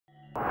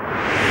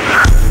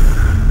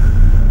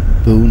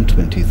Boon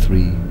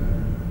 23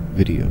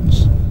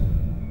 videos.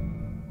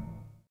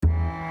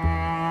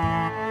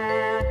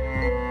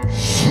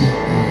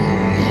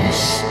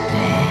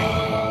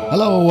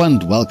 Hello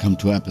and welcome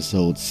to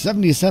episode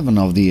 77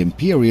 of the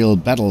Imperial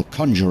Battle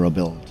Conjurer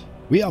build.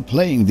 We are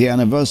playing the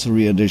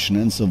Anniversary Edition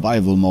in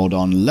survival mode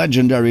on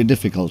legendary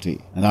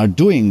difficulty and are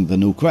doing the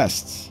new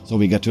quests, so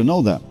we get to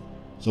know them,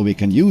 so we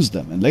can use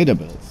them in later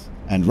builds.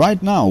 And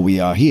right now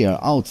we are here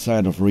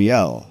outside of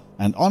Riel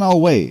and on our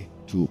way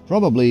to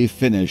probably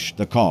finish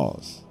the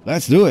cause.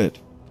 Let's do it!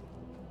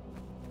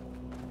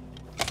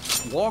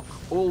 Walk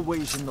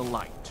always in the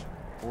light,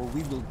 or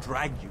we will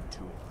drag you to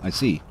it. I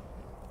see.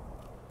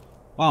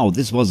 Wow,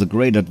 this was a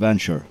great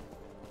adventure.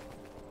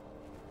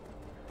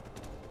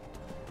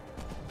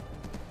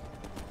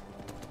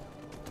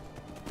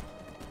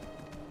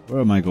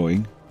 Where am I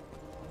going?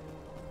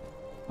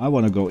 I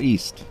want to go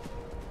east.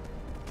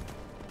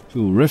 To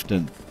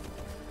Riften.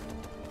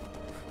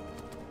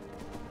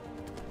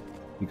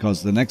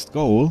 Because the next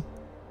goal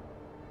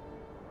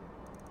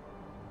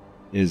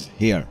is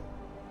here.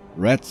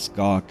 Red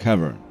Scar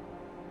Cavern.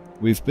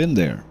 We've been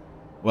there.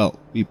 Well,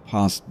 we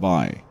passed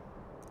by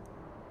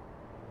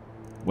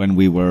when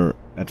we were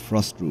at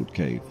Frostroot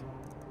Cave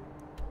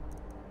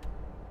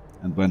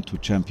and went to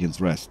Champion's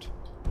Rest.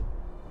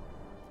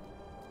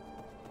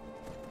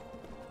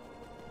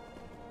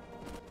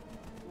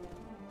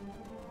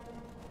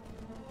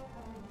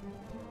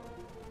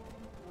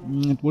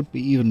 It would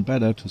be even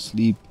better to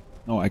sleep.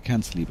 No, I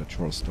can't sleep at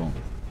Shorestone.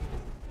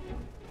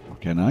 Or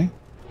can I?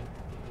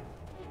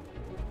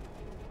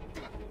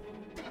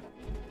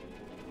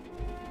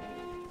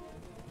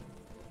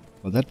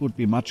 But that would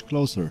be much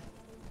closer.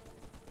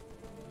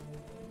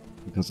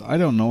 Because I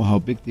don't know how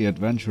big the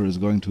adventure is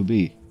going to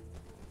be.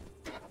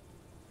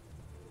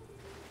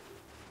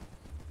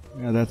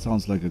 Yeah, that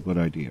sounds like a good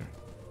idea.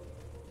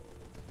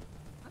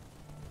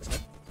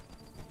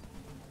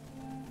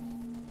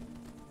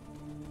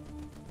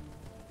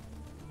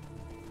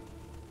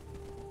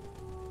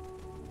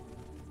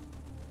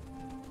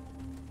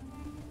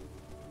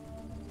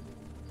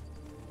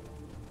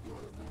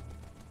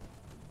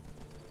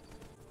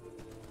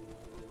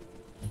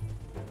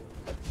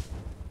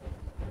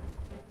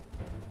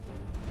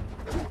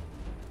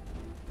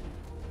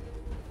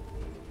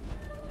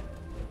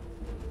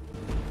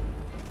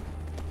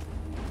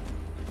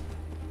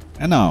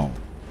 And now,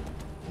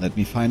 let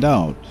me find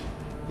out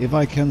if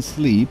I can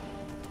sleep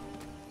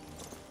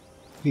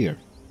here.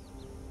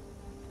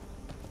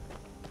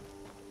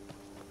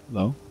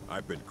 Hello?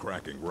 I've been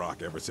cracking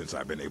rock ever since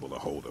I've been able to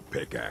hold a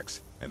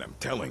pickaxe, and I'm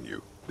telling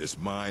you, this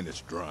mine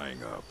is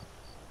drying up.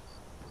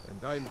 And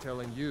I'm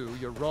telling you,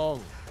 you're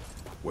wrong.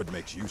 What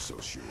makes you so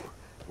sure?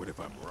 What if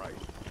I'm right?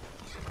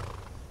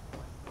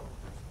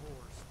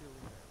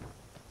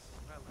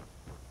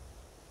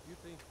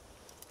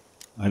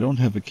 I don't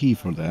have a key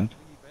for that.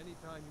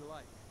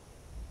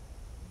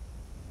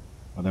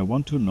 But I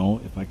want to know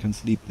if I can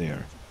sleep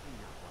there.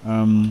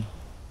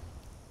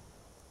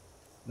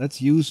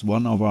 Let's use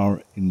one of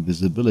our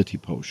invisibility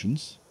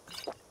potions.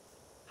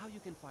 How you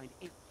can find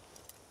it?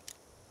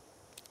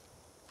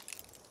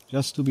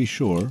 Just to be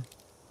sure.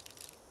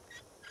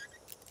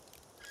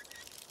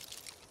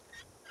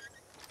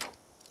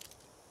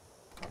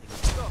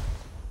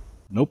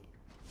 Nope.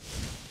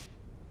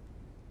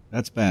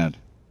 That's bad.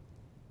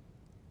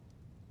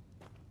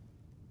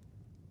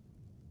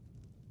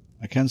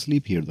 I can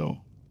sleep here though.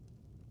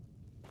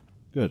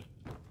 Good.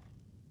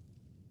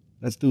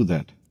 Let's do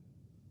that.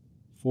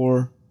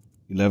 For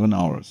 11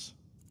 hours.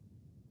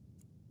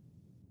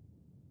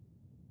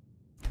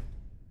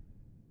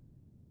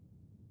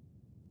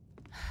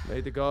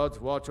 May the gods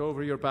watch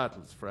over your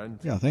battles,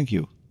 friend. Yeah, thank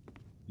you.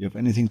 You have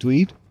anything to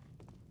eat?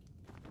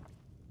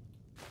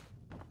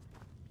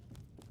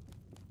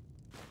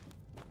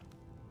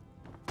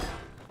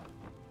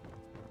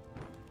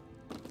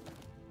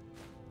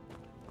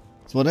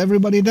 It's what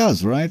everybody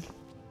does, right?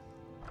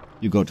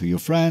 You go to your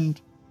friend,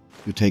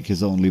 you take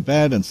his only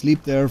bed and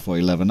sleep there for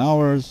 11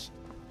 hours,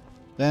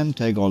 then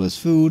take all his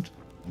food,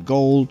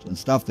 gold and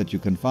stuff that you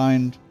can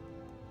find.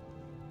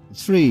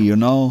 It's free, you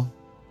know,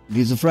 and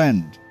he's a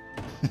friend.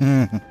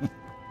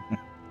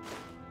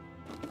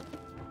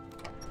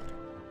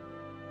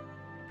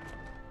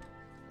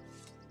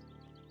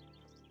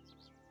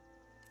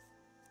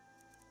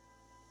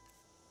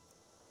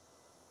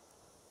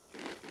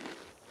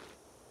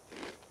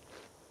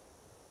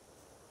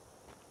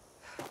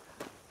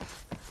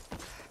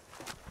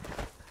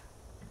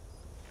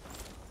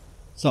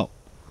 So,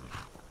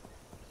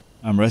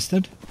 I'm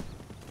rested,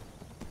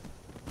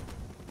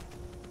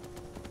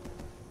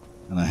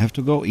 and I have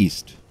to go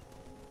east.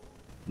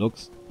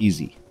 Looks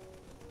easy.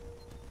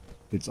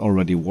 It's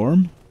already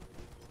warm,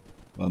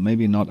 well,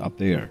 maybe not up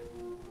there.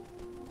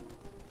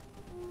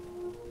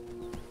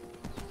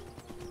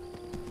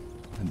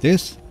 And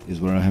this is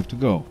where I have to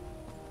go.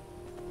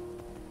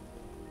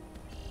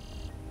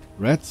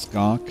 Red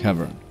Scar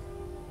Cavern.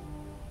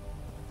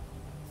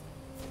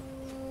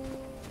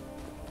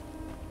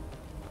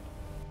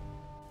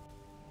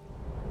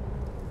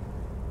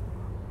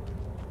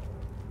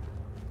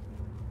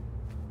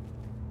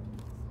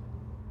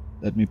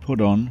 Let me put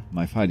on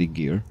my fighting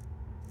gear.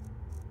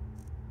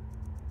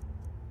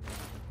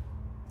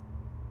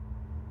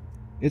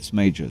 It's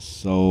mages,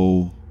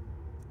 so...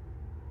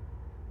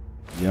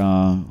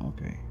 yeah,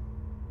 okay.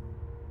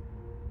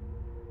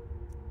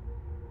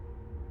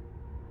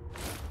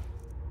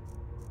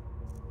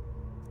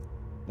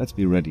 Let's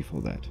be ready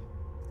for that.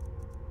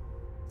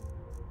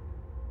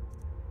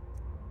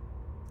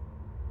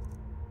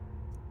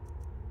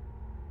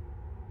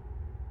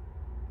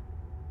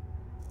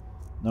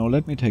 Now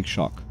let me take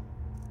shock.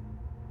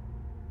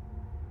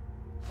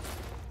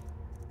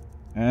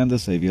 And the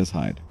Savior's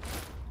Hide.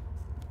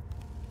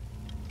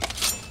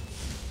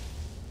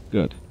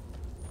 Good.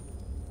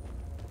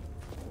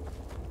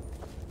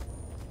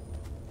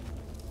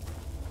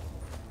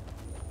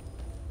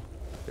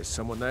 Is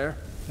someone there?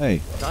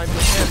 Hey. Time to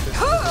end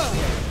this.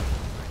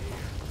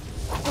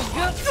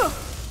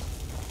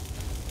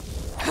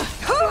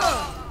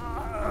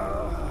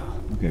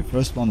 Okay,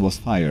 first one was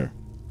fire.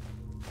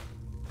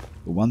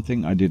 The one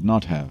thing I did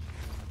not have.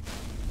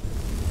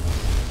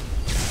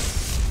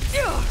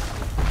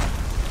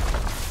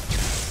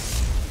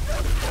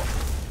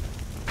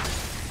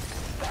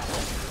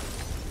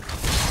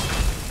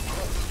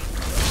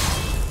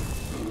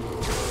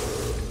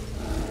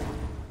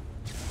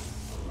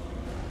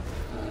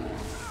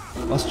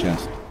 Boss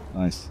chest.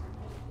 Nice.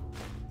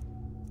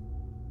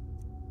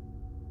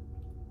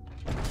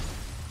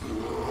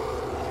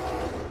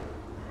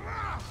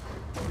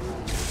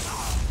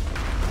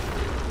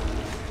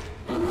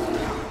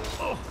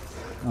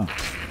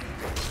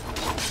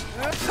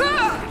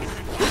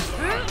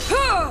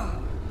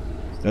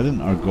 Is that an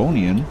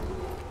Argonian?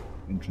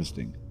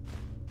 Interesting.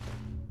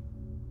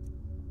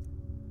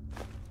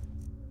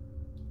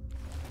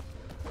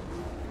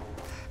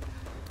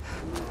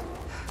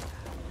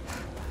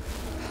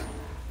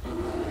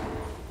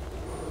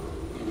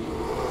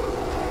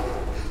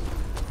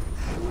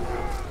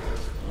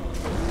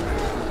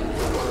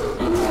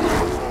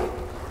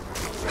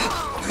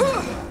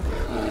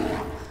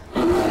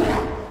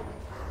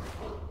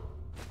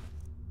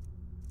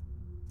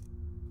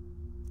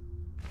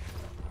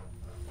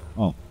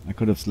 Oh, I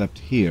could have slept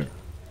here.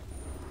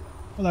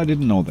 Well, I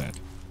didn't know that.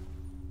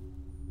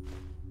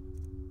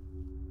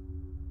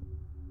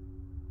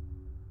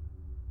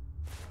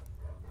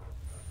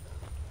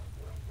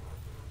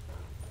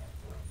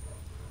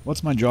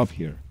 What's my job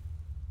here?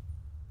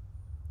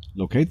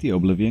 Locate the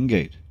Oblivion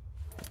Gate.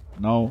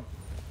 No.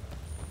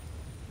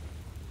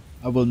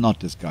 I will not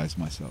disguise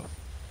myself.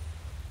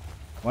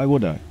 Why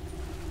would I?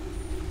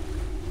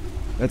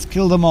 Let's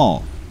kill them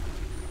all.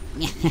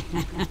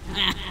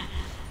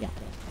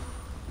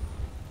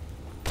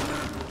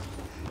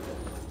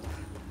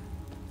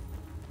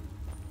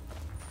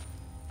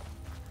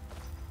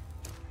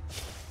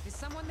 Is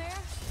someone there?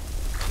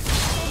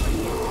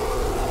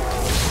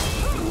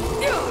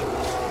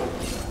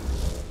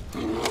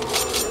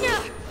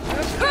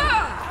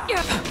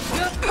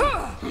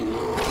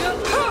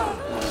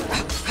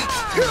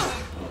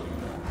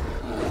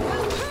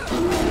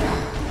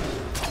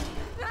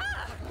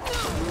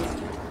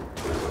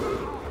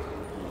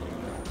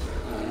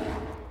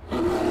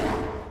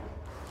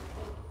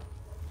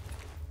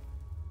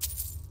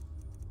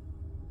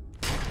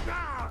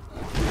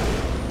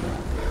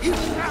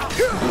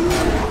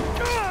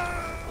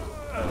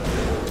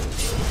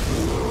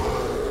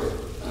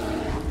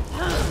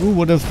 Who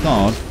would have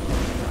thought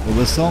there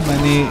were so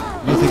many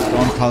Mythic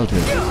Dawn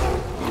cultists,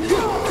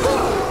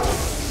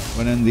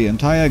 when in the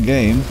entire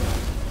game,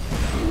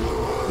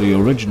 the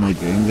original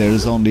game, there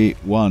is only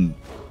one.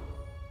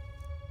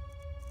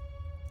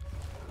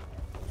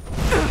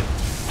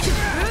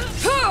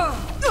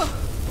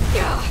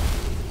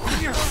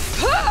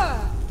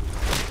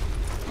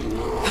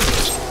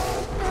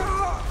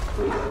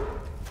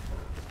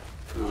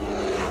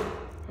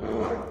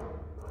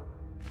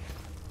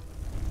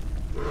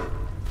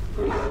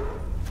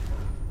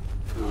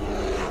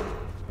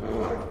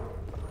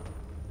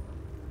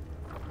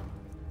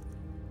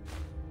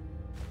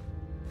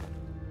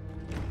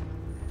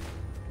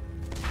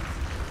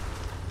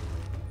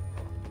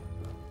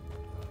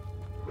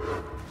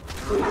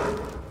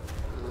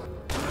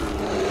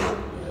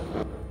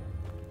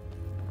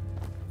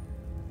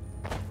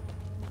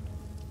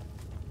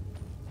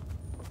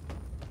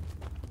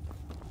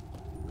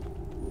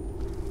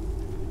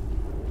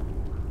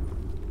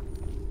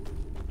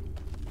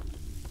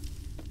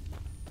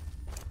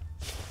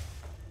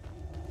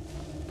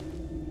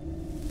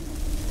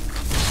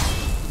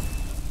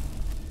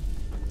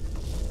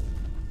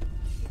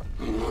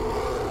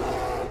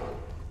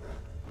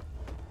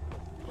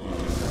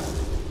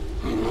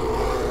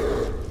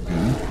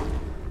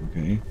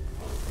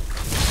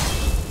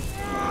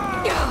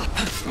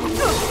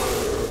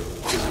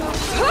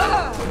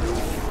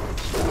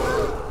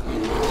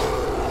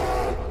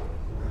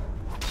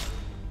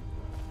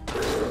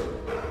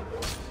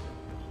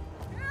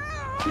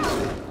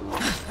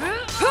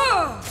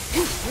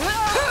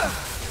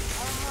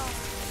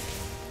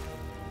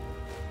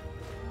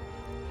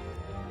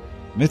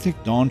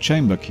 Mythic Dawn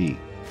Chamber Key.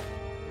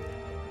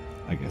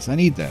 I guess I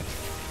need that.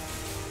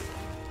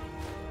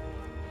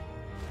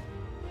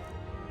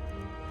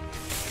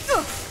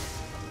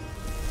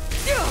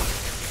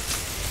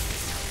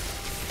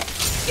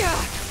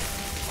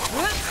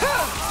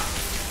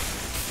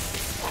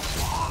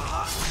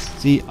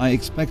 See, I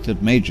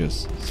expected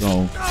mages,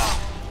 so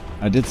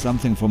I did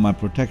something for my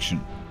protection.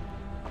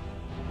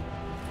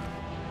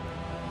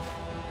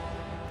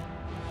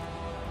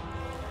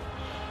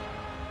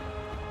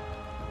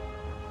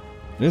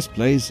 This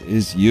place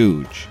is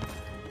huge.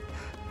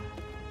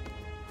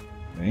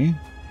 Okay.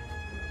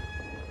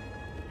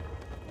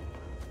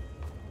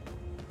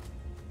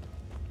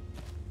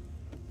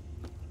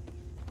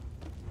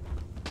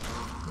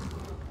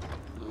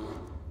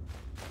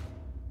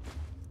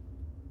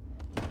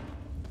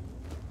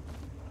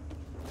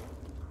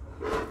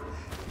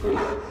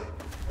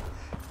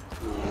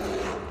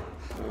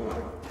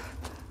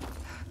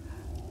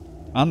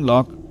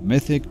 Unlock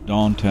Mythic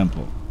Dawn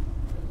Temple.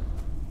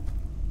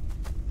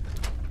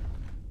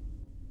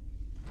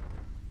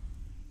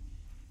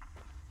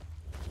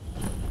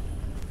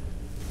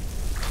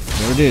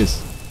 There it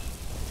is.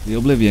 The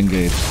Oblivion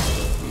Gate.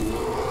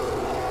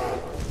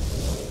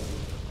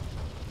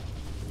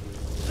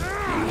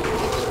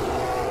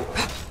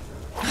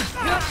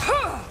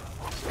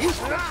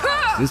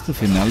 Is this the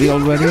finale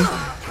already?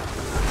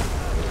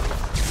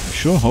 I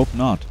sure hope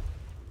not.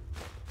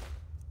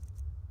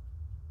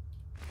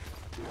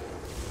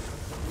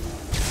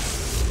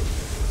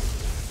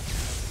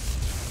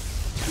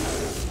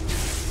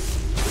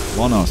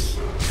 Monos.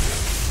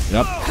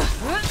 Yep.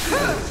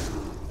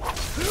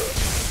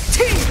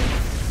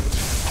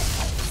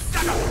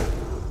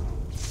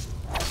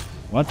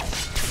 What?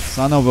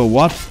 Son of a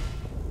what?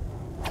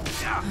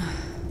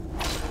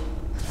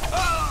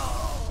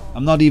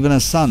 I'm not even a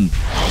son.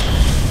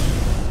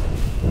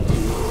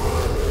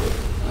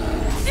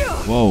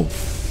 Whoa.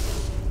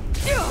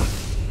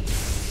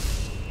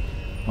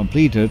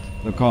 Completed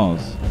the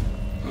cause.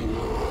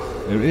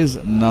 There is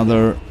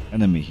another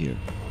enemy here.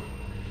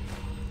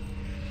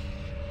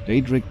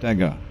 Daedric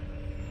dagger.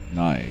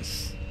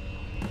 Nice.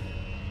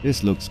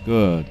 This looks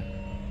good.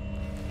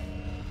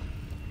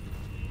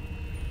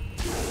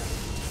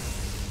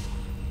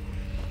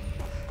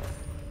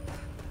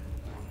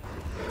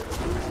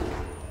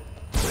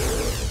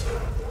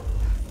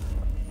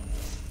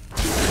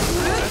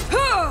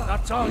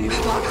 That's all you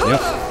got.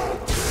 Yep.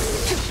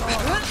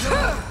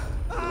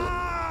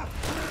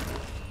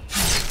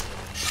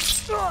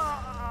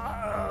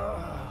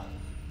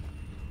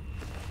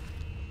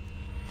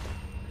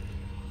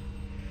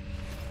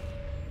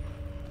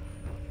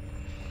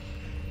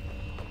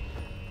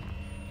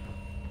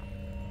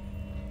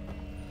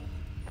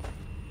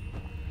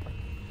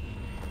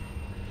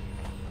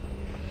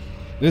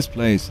 This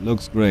place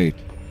looks great.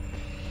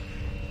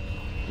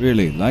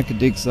 Really, like a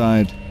dig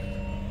site.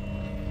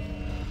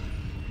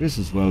 This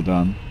is well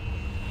done.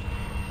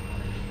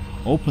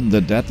 Open the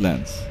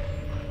Deadlands.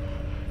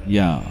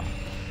 Yeah.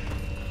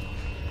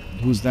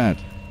 And who's that?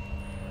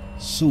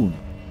 Soon.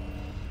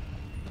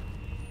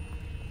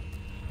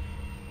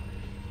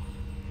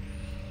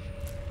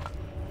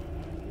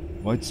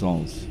 Void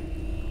Souls.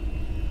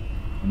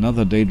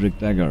 Another Daedric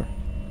dagger.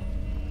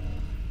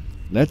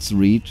 Let's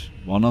read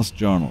Warner's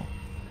journal.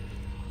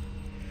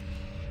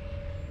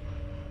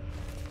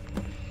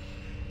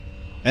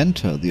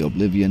 Enter the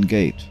Oblivion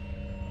Gate.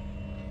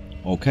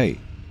 Okay.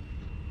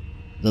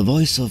 The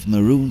voice of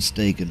Maroon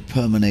Dagon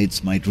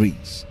permeates my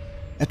dreams.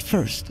 At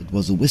first it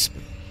was a whisper,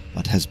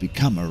 but has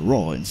become a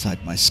roar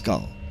inside my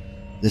skull.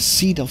 The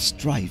seed of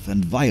strife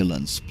and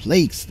violence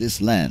plagues this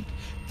land,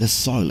 the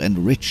soil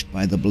enriched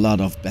by the blood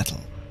of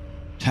battle.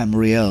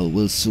 Tamriel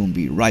will soon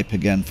be ripe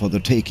again for the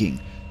taking,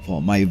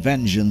 for my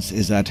vengeance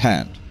is at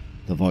hand,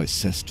 the voice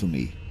says to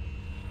me.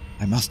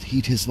 I must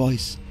heed his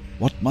voice.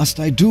 What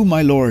must I do,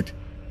 my lord?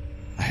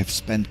 I have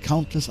spent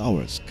countless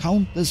hours,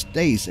 countless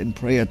days in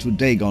prayer to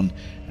Dagon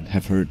and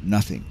have heard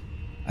nothing.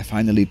 I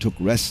finally took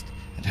rest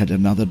and had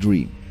another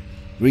dream.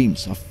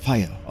 Dreams of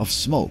fire, of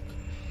smoke,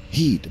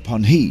 heat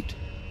upon heat.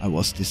 I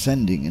was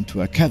descending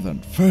into a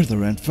cavern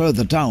further and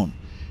further down.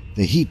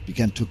 The heat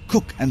began to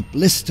cook and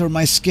blister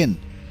my skin.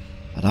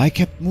 But I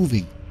kept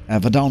moving,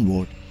 ever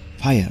downward.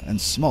 Fire and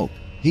smoke,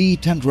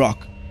 heat and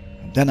rock.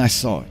 And then I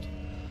saw it.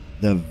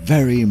 The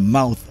very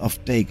mouth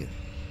of Dagon,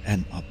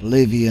 an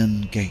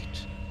Oblivion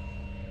Gate.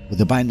 With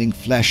the binding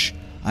flesh,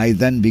 I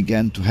then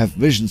began to have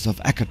visions of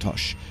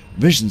Akatosh,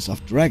 visions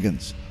of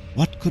dragons.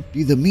 What could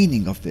be the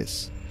meaning of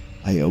this?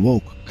 I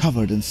awoke,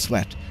 covered in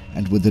sweat,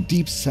 and with a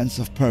deep sense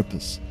of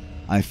purpose.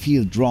 I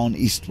feel drawn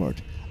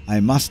eastward. I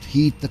must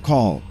heed the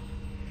call.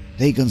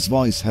 Dagon's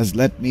voice has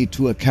led me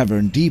to a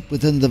cavern deep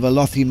within the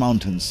Velothi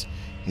Mountains.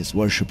 His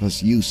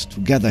worshippers used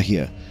to gather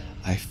here.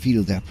 I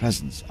feel their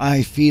presence.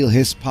 I feel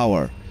his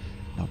power.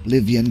 An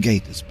Oblivion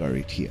Gate is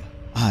buried here.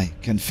 I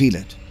can feel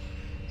it.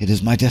 It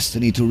is my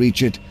destiny to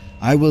reach it.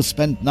 I will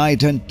spend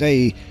night and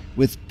day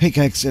with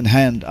pickaxe in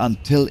hand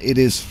until it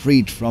is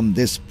freed from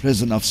this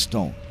prison of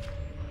stone.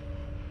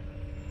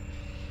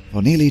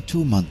 For nearly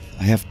 2 months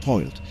I have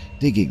toiled,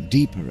 digging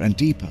deeper and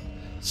deeper,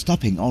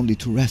 stopping only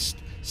to rest,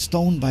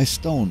 stone by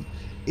stone,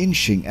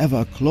 inching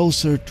ever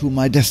closer to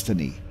my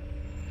destiny,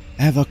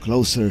 ever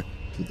closer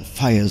to the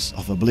fires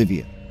of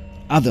oblivion.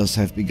 Others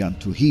have begun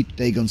to heed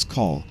Dagon's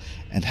call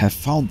and have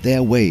found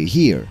their way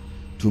here,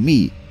 to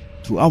me,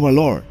 to our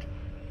Lord.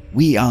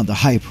 We are the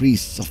high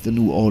priests of the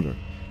new order,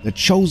 the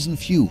chosen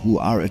few who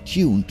are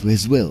attuned to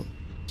his will.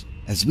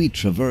 As we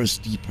traverse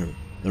deeper,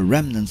 the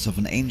remnants of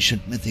an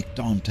ancient Mythic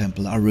Dawn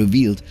Temple are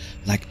revealed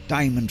like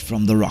diamond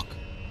from the rock.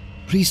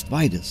 Priest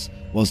Vidas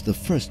was the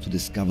first to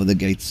discover the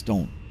gate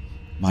stone.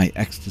 My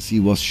ecstasy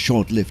was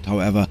short-lived,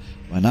 however,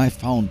 when I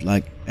found,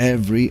 like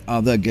every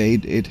other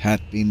gate, it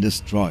had been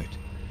destroyed.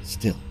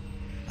 Still,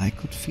 I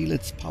could feel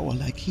its power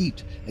like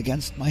heat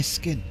against my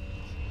skin.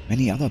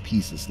 Many other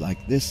pieces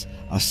like this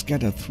are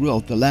scattered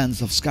throughout the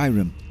lands of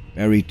Skyrim,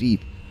 buried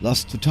deep,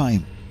 lost to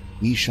time.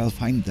 We shall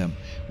find them.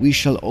 We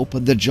shall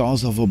open the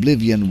jaws of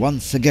Oblivion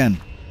once again.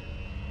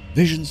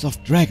 Visions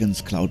of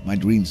dragons cloud my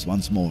dreams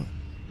once more.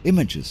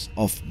 Images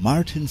of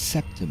Martin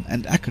Septim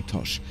and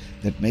Akatosh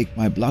that make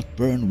my blood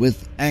burn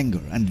with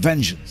anger and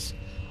vengeance,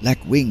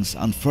 like wings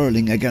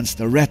unfurling against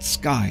a red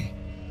sky.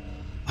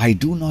 I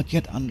do not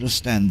yet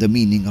understand the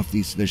meaning of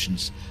these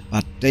visions,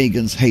 but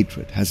Dagon's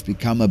hatred has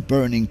become a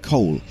burning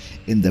coal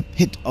in the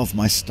pit of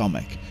my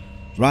stomach,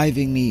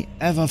 driving me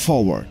ever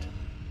forward.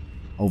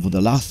 Over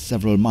the last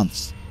several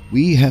months,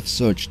 we have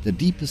searched the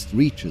deepest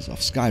reaches of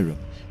Skyrim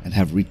and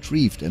have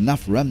retrieved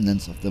enough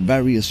remnants of the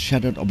various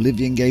shattered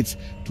Oblivion Gates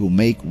to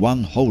make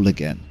one whole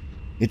again.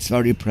 Its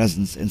very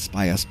presence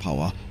inspires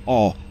power,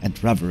 awe,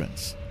 and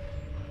reverence.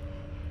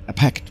 A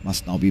pact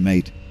must now be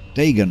made.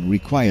 Dagon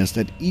requires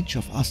that each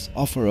of us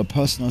offer a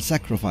personal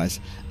sacrifice,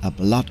 a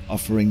blood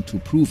offering to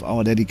prove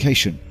our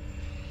dedication.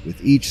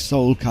 With each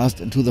soul cast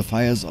into the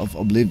fires of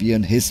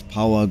Oblivion, his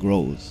power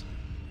grows.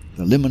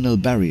 The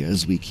liminal barrier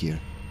is weak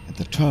here, and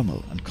the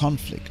turmoil and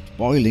conflict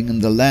boiling in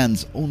the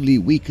lands only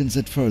weakens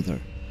it further.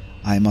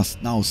 I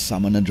must now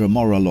summon a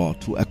Dremora Lord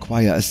to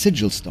acquire a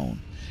sigil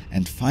stone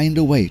and find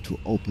a way to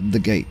open the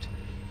gate.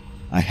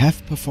 I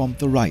have performed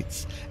the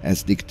rites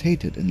as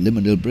dictated in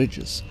liminal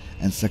bridges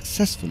and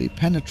successfully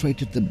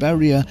penetrated the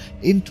barrier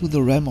into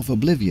the realm of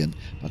Oblivion,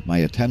 but my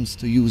attempts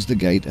to use the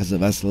gate as a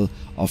vessel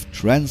of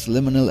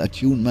transliminal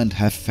attunement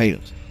have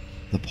failed.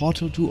 The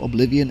portal to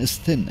Oblivion is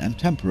thin and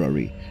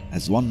temporary,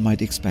 as one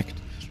might expect.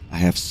 I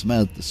have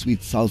smelled the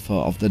sweet sulfur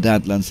of the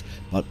Deadlands,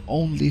 but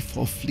only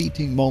for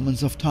fleeting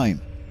moments of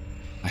time.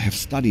 I have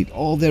studied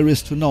all there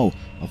is to know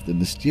of the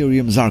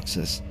Mysterium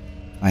Xarxes.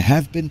 I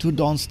have been to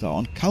Dawnstar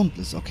on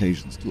countless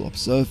occasions to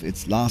observe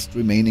its last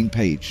remaining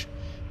page,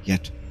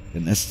 yet the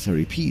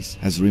necessary piece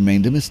has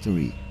remained a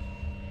mystery.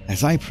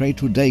 As I pray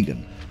to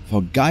Dagon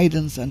for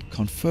guidance and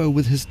confer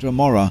with his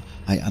Dremora,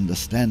 I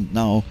understand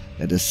now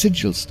that a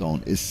sigil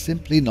stone is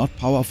simply not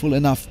powerful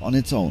enough on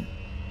its own.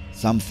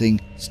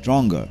 Something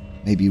stronger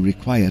may be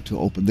required to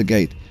open the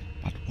gate,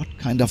 but what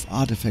kind of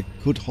artifact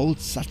could hold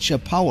such a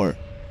power?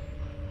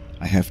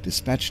 I have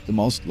dispatched the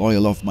most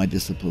loyal of my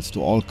disciples to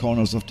all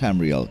corners of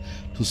Tamriel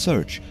to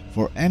search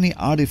for any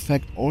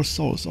artifact or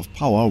source of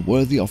power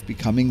worthy of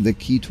becoming the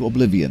key to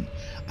Oblivion.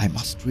 I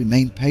must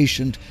remain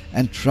patient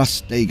and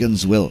trust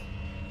Dagon's will.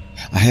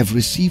 I have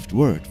received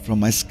word from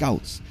my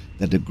scouts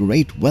that a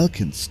great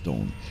Welkin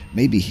stone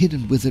may be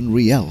hidden within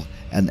Riel,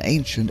 an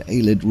ancient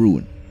Aelid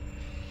ruin.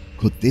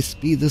 Could this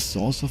be the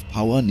source of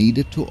power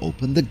needed to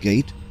open the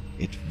gate?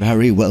 It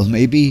very well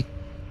may be.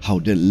 How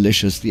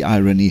delicious the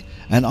irony,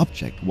 an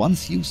object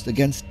once used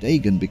against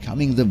Dagon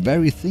becoming the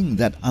very thing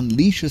that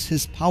unleashes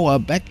his power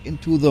back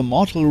into the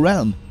mortal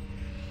realm.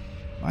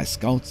 My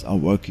scouts are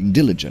working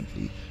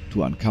diligently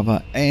to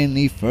uncover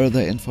any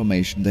further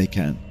information they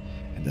can,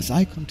 and as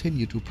I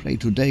continue to pray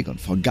to Dagon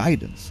for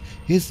guidance,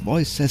 his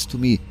voice says to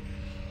me,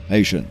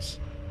 "Patience,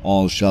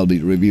 all shall be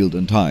revealed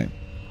in time."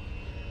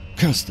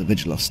 Curse the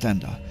Vigil of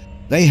Standa.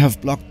 They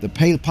have blocked the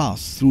Pale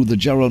Pass through the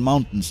Gerald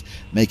Mountains,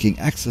 making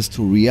access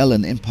to Riel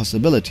an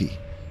impossibility.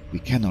 We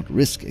cannot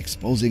risk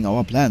exposing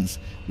our plans.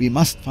 We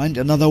must find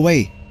another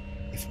way.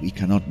 If we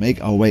cannot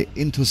make our way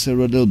into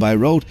Cyrodiil by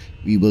road,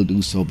 we will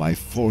do so by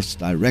force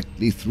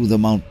directly through the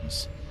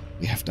mountains.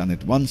 We have done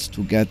it once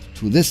to get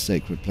to this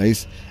sacred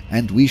place,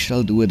 and we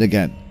shall do it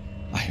again.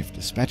 I have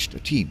dispatched a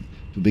team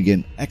to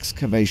begin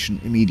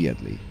excavation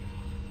immediately.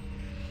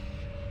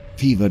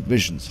 Fevered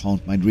visions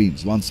haunt my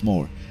dreams once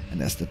more,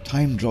 and as the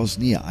time draws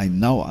near, I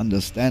now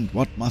understand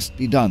what must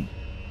be done.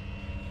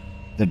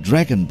 The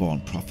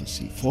Dragonborn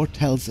prophecy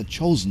foretells a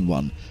chosen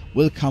one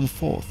will come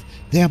forth,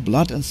 their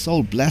blood and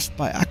soul blessed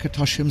by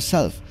Akatosh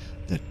himself,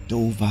 the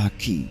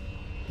Dovahki.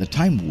 The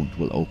Time Wound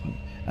will open,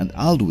 and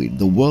Alduin,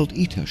 the World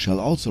Eater,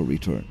 shall also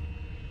return.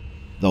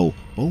 Though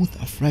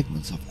both are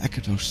fragments of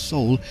Akatosh's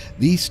soul,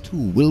 these two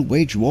will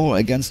wage war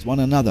against one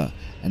another,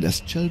 and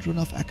as children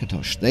of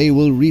Akatosh they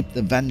will reap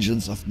the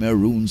vengeance of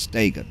Mehrunes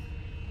Dagon.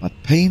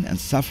 But pain and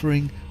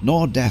suffering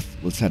nor death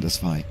will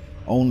satisfy,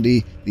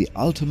 only the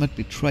ultimate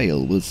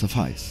betrayal will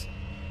suffice.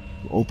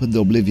 To open the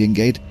Oblivion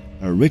Gate,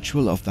 a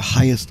ritual of the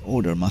highest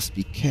order must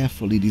be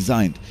carefully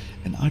designed,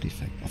 an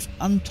artifact of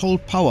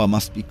untold power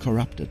must be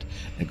corrupted,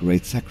 a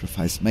great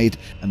sacrifice made,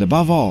 and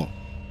above all,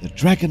 the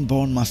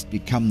Dragonborn must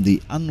become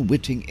the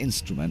unwitting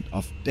instrument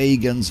of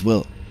Dagon's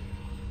will.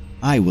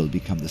 I will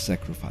become the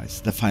sacrifice,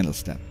 the final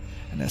step,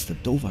 and as the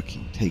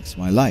Dovahkiin takes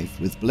my life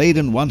with blade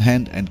in one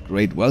hand and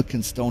great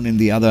welkin stone in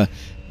the other,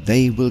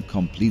 they will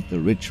complete the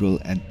ritual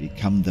and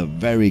become the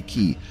very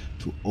key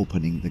to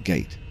opening the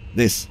gate.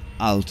 This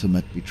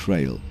ultimate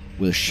betrayal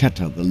will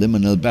shatter the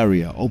liminal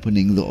barrier,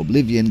 opening the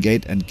Oblivion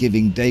Gate and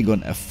giving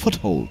Dagon a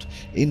foothold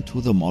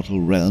into the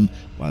mortal realm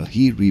while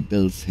he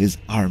rebuilds his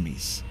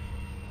armies.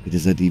 It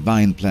is a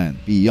divine plan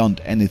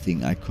beyond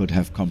anything I could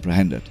have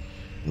comprehended.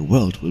 The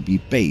world will be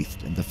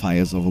bathed in the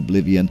fires of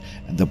oblivion,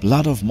 and the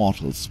blood of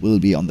mortals will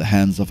be on the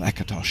hands of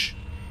Akatosh.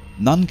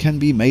 None can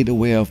be made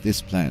aware of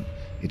this plan.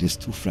 It is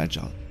too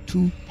fragile,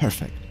 too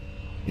perfect.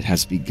 It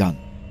has begun.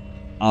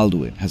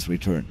 Alduin has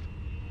returned.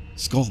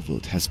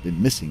 Skorvald has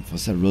been missing for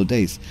several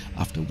days.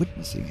 After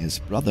witnessing his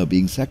brother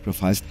being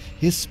sacrificed,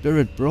 his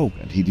spirit broke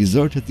and he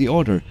deserted the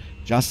order,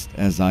 just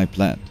as I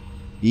planned.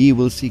 He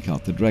will seek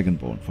out the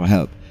Dragonborn for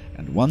help,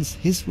 and once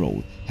his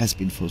role has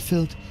been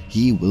fulfilled,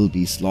 he will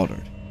be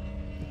slaughtered.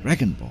 The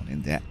Dragonborn,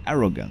 in their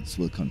arrogance,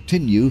 will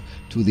continue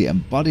to the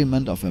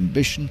embodiment of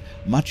ambition,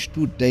 much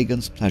to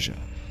Dagon's pleasure.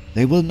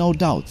 They will no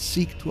doubt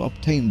seek to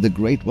obtain the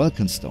Great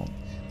Welkenstone.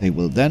 They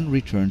will then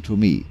return to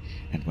me,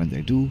 and when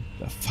they do,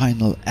 the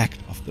final act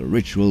of the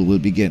ritual will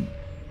begin.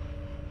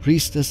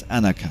 Priestess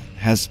Anakan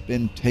has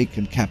been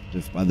taken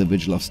captive by the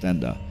Vigil of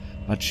Stenda,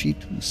 but she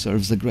too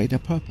serves a greater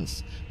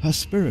purpose. Her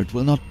spirit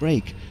will not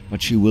break,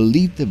 but she will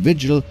lead the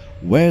Vigil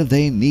where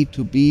they need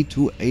to be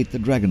to aid the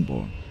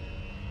Dragonborn.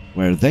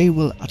 Where they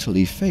will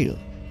utterly fail,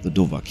 the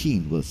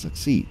Dovahkiin will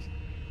succeed.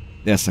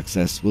 Their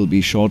success will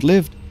be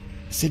short-lived.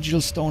 The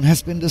sigil stone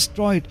has been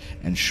destroyed,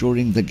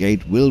 ensuring the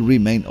gate will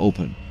remain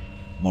open.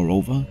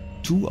 Moreover,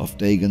 2 of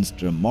Dagon's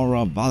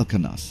Dremora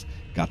Valkanas,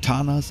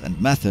 Gatanas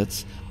and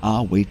Methods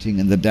are waiting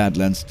in the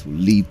Deadlands to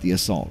lead the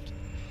assault.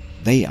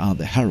 They are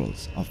the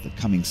heralds of the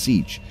coming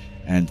siege,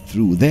 and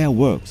through their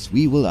works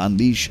we will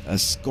unleash a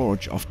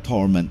scourge of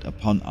torment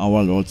upon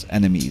our Lord's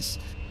enemies.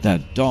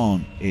 The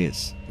dawn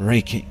is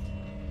breaking.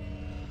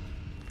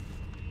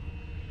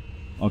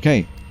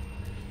 Okay,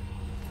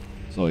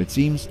 so it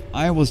seems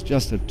I was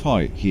just a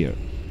toy here.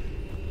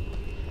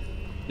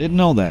 Didn't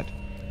know that.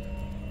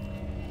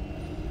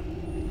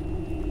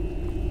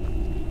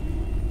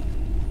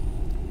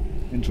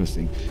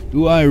 Interesting.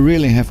 Do I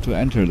really have to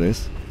enter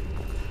this?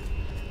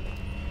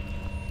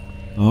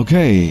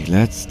 Okay,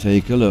 let's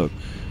take a look.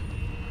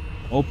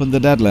 Open the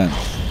Deadlands.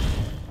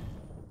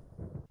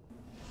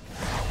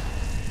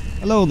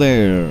 Hello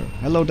there.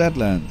 Hello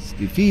Deadlands.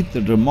 Defeat the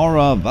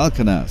Dremora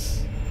Valkanas.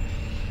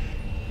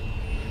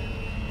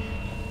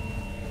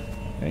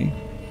 Okay.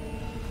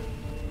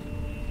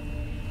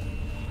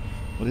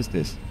 What is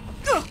this?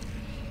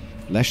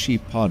 Fleshy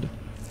pod.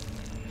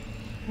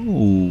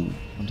 Oh,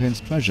 contains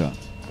treasure.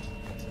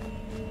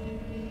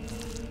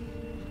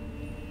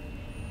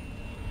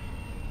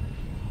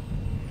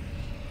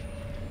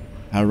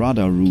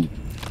 Harada root.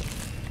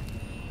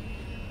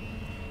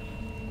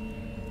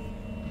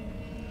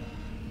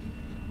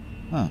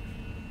 Huh.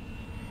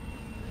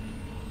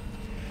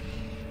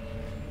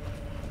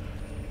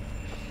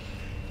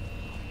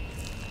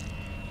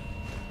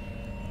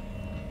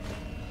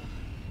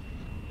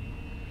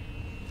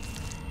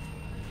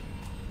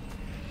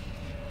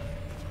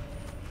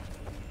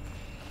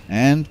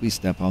 And we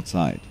step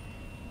outside.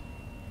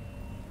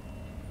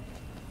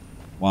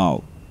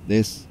 Wow,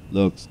 this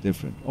looks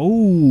different.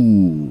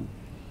 Oh!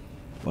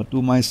 What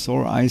do my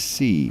sore eyes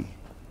see?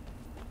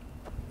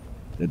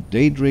 The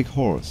Daedric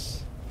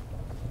horse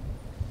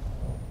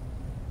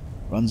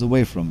runs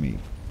away from me.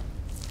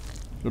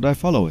 Should I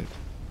follow it?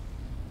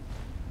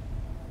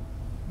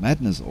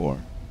 Madness ore.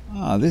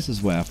 Ah, this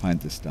is where I find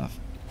this stuff.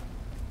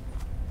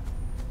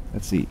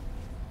 Let's see.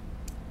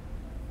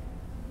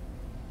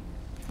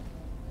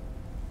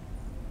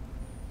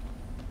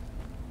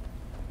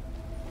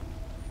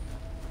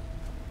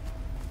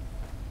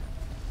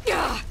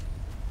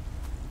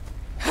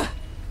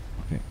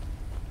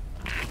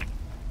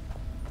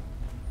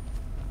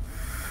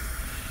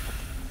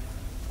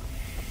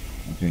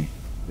 Okay,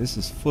 this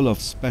is full of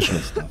special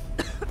stuff.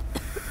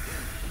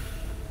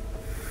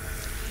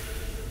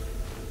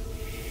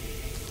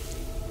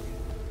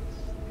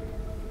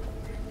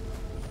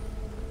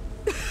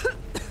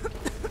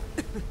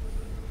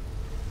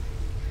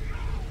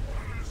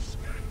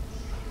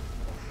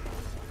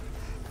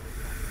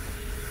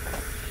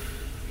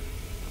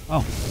 Oh,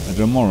 a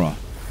Dremora.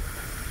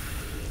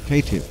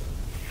 Cative.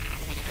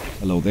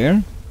 Hello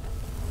there.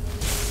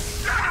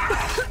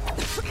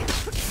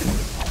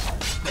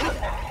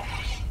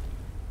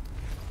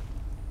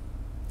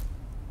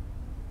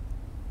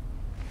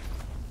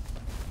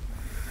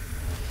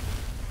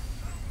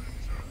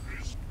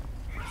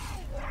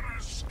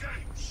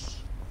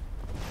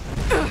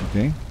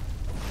 Okay.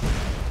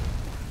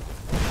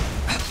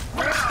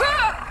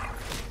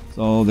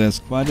 So there's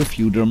quite a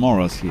few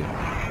Dremoras here.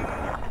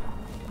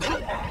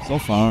 So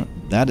far,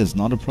 that is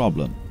not a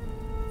problem.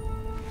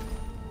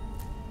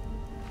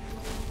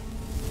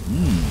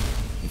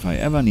 If I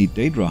ever need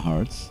Daedra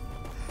hearts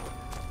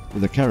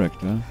with a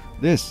character,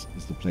 this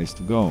is the place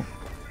to go.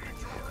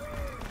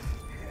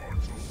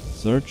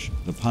 Search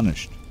the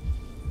Punished.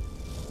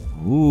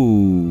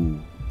 Ooh.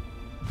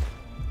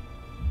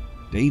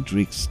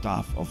 Daedric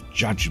Staff of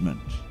Judgment.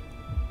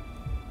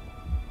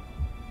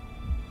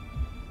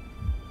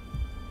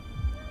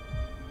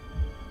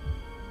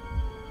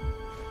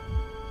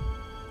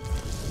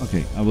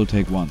 Okay, I will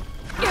take one.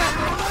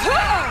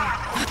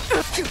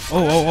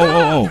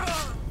 Oh.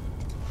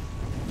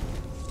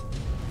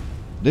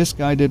 This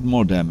guy did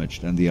more damage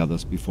than the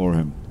others before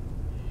him.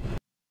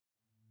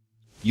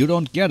 You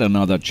don't get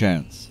another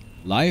chance.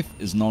 Life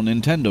is no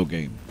Nintendo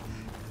game.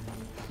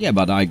 Yeah,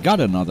 but I got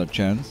another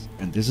chance,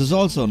 and this is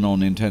also no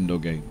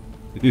Nintendo game.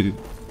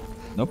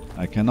 Nope,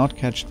 I cannot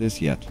catch this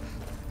yet.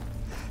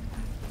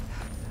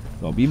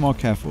 So be more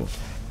careful.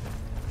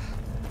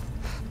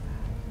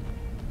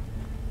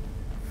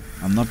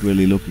 I'm not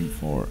really looking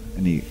for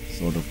any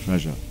sort of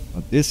treasure,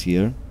 but this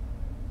here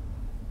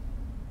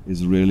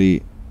is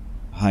really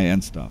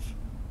high-end stuff.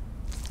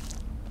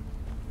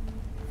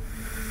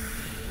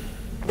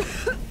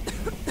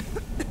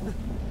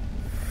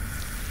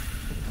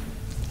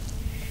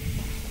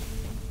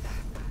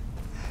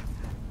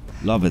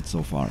 Love it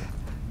so far.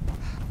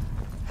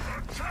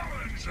 The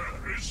challenger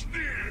is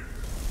near.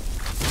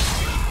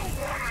 No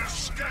one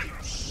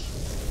escapes.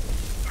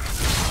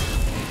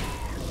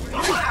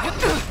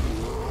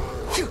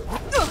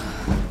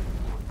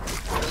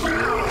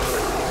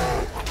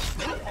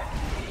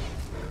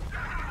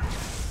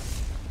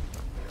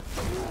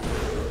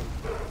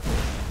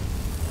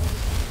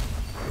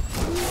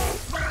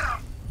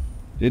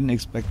 Didn't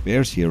expect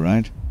bears here,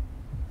 right?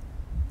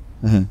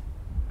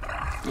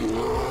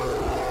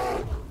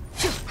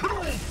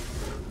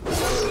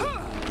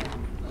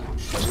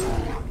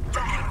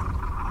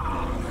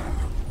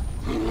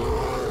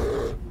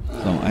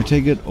 So I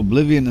take it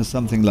Oblivion is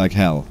something like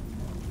hell.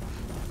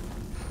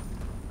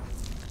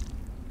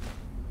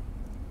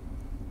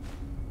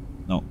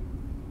 No.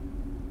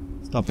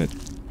 Stop it.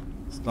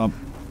 Stop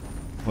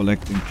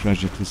collecting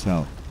treasure to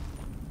sell.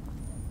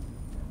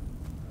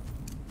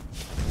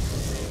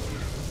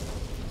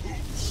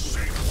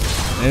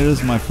 There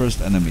is my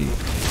first enemy.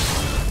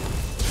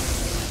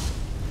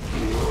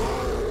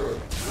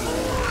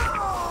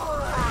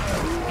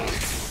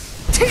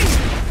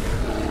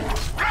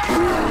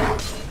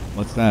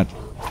 What's that?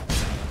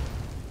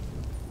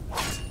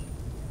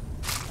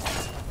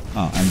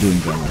 Ah, I'm doing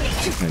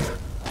damage. Okay.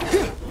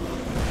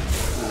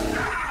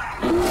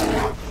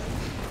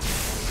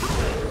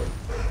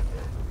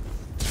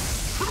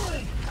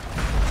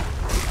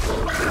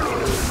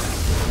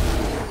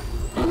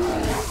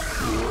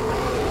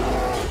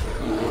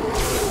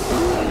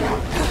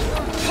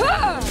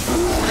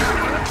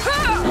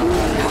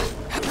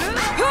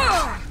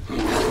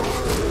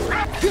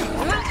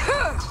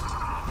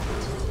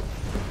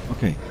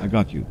 Okay, I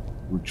got you.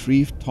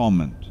 Retrieve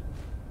Torment.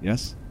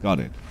 Yes,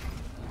 got it.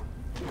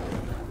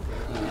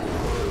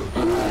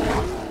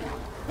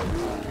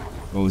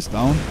 Goes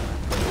down.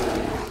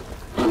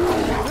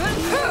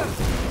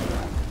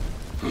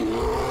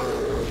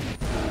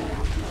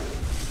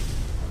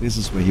 This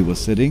is where he was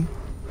sitting.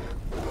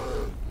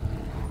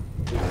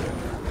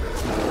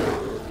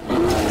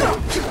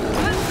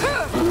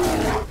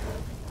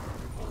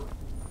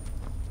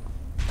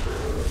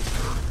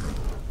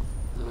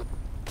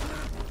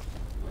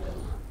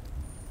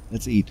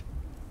 Let's eat.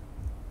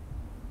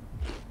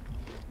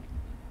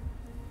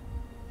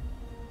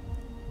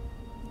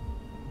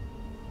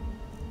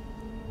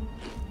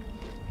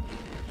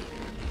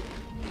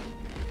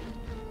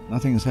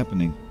 Nothing is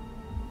happening.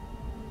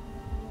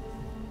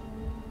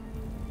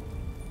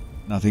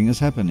 Nothing is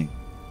happening.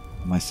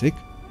 Am I sick?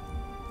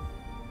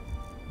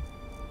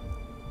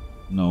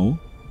 No.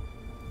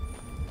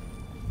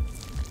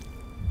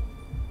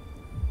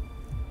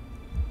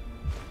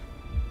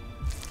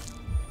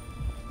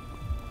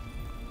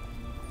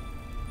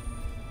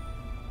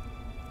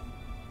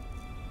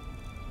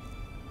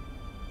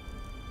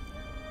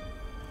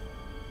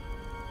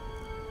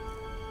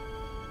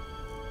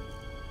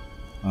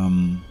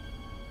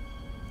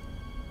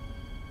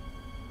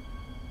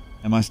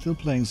 Am I still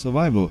playing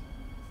survival?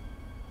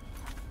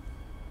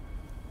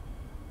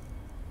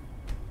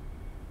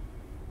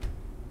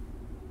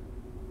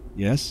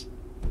 Yes,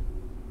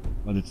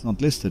 but it's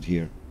not listed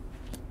here.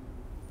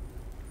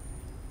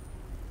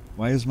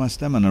 Why is my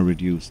stamina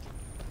reduced?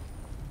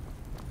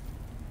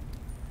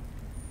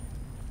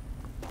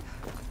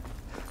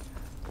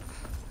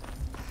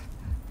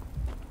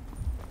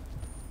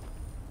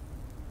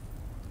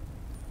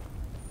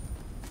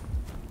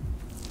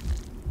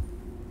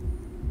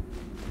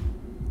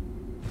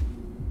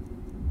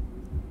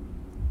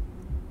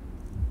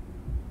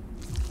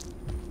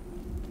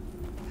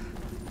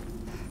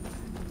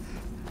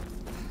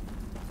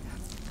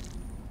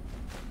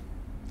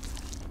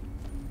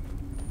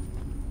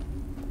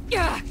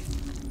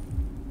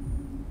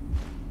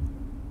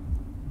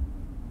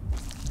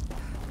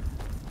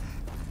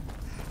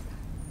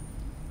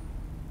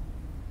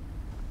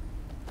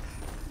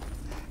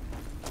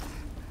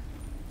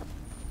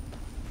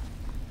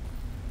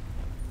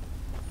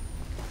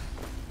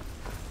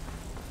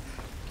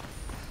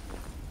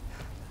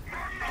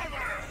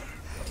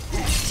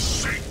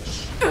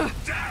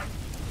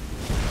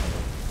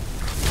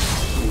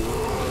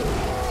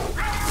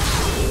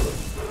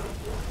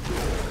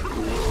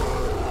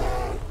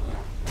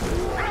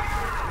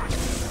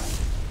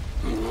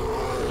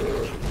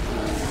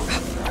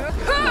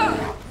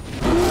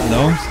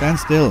 stand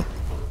still.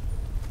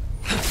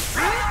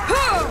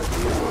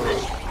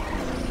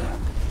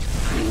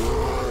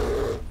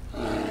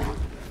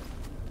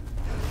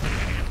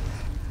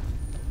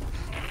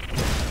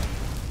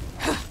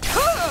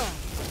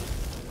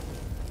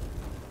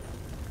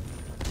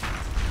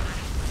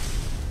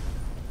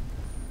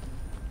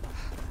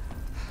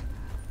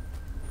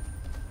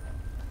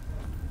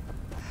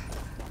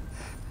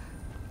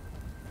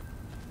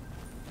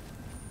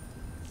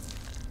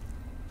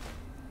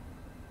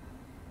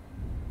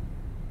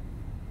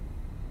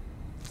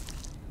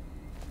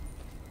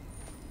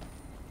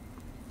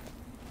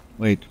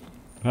 Wait,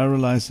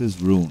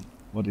 paralyzes rune.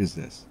 What is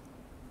this?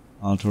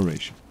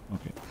 Alteration.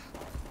 Okay.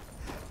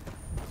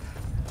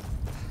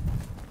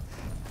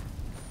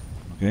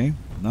 Okay,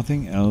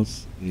 nothing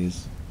else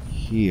is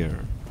here.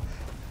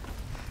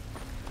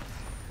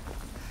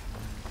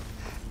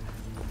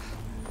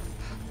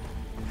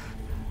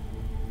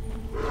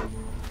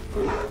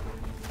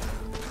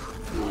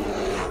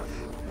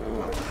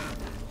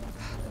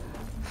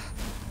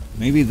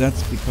 Maybe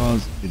that's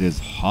because it is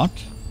hot?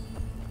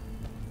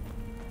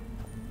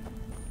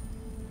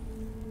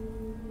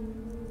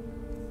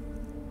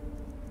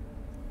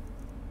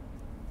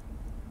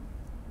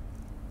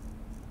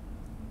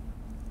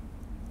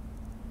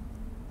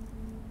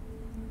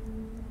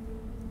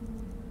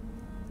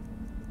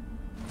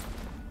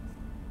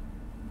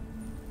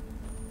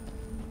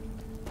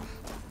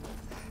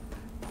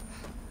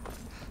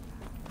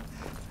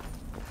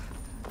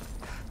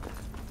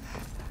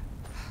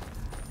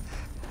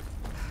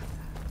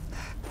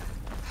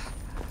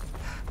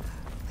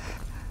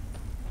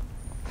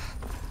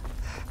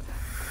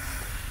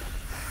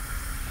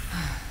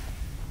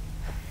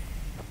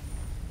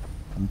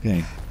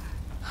 Okay,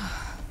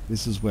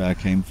 this is where I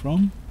came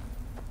from,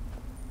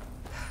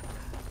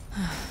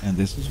 and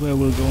this is where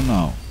we'll go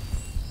now.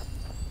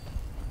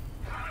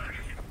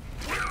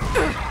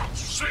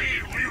 See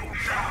you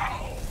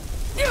now!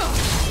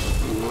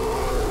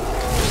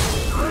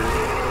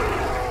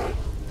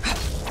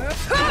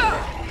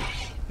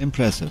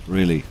 Impressive,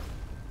 really.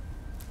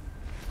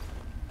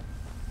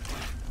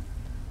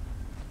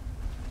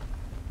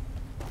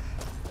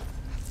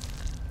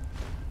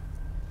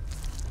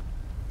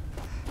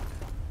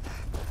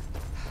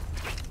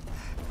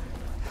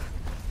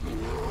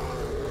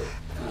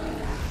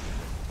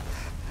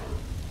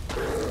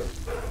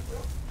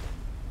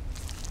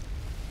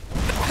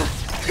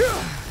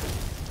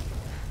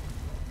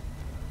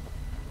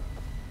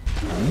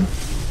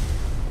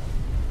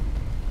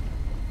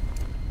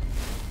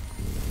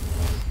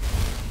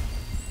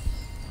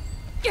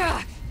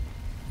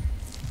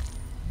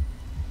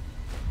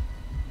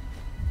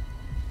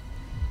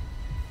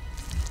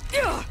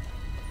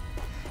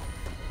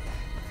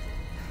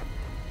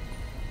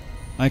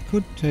 I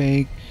could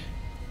take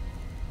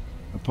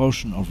a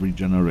potion of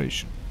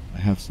regeneration. I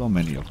have so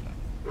many of them.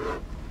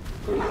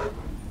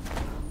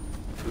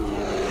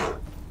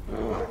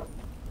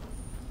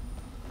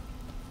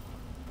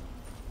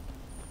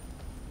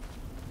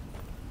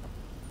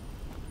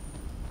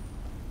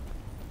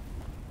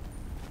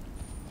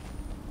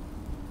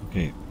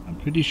 Okay, I'm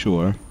pretty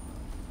sure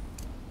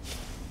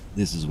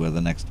this is where the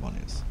next one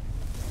is.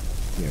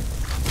 Here.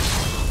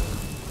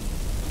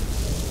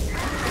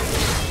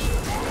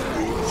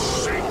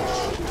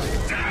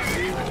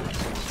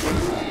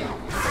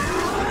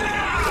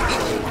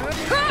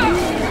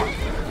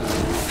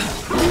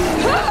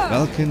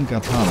 Valkin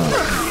Katana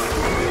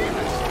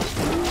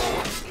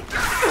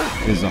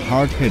is a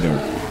hard hitter.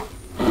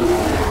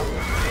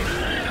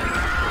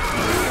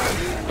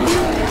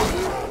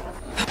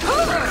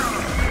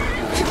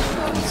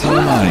 And so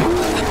am I.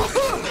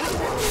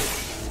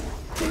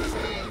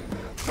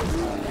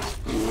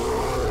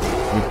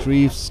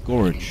 Retrieve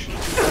Scourge.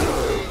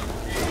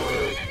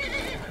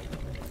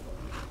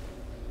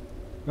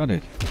 Got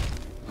it.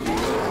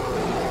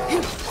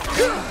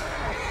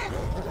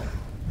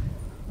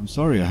 I'm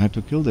sorry, I had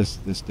to kill this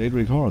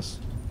Daedric horse.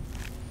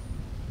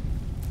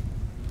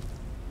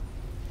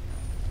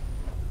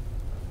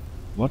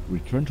 What?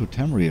 Return to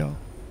Tamriel.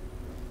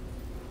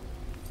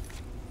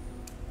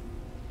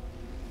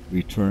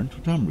 Return to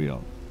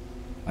Tamriel.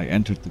 I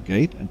entered the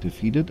gate and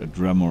defeated a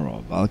Dremor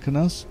of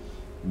Valkanas,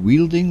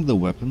 wielding the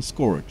weapon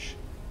Scourge.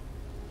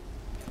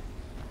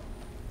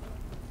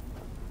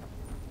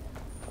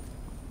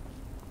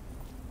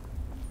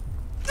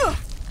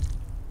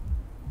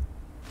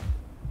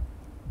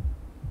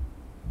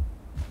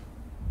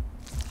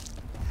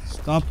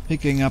 Stop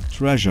picking up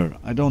treasure.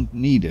 I don't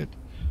need it.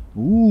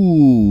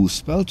 Ooh,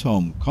 spell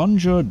tome.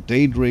 Conjure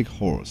Daedric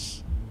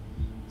Horse.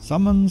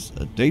 Summons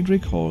a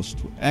Daedric horse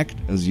to act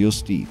as your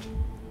steed.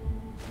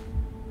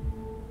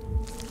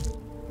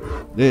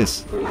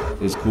 This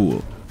is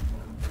cool.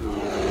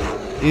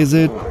 Is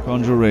it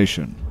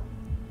Conjuration?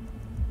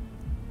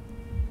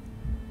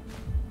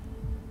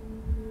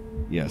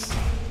 Yes.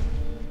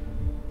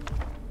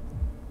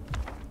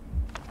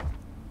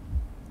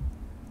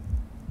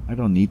 I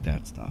don't need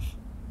that stuff.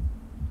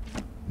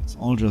 It's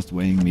all just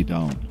weighing me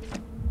down.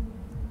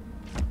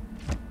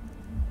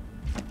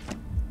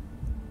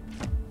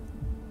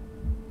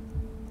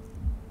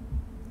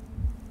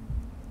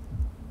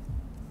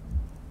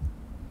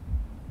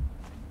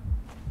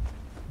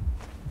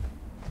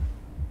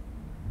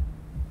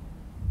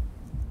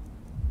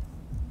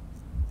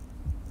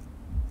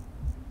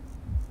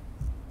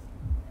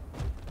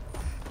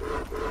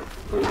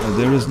 So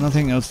there is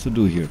nothing else to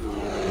do here,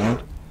 right?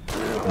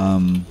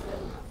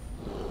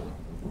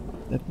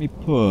 Let me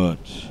put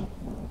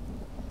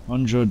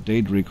Conjure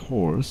Daedric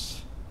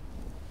Horse.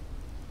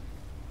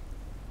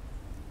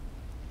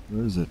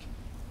 Where is it?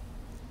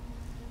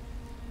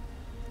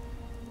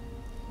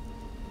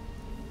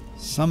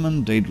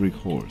 Summon Daedric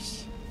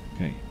Horse.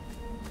 Okay.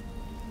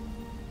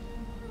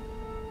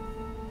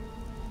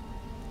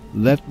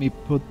 Let me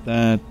put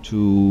that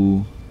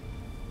to...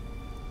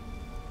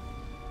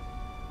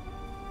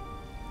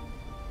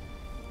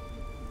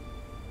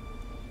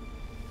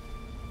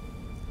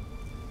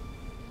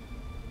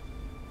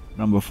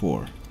 number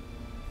 4.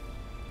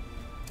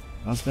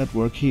 Does that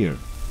work here?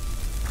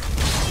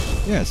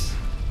 Yes.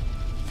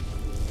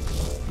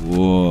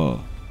 Whoa.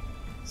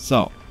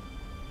 So,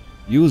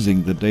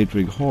 using the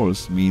Daedric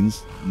Horse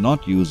means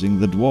not using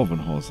the Dwarven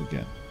Horse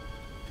again.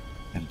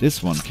 And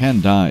this one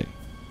can die.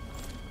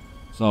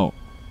 So.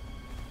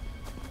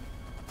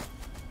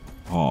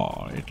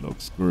 Oh, it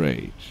looks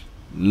great.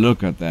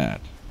 Look at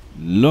that.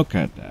 Look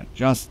at that.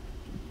 Just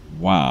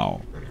wow.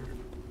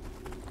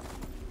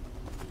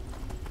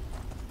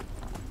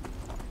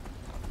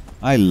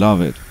 I love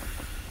it.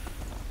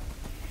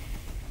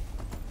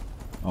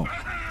 Oh.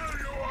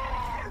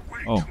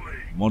 Oh,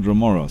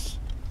 Modramoros.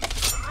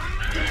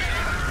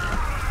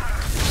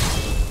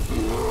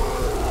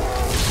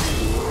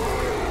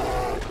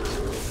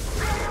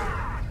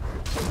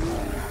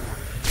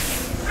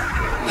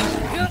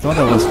 I thought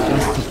I was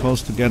just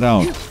supposed to get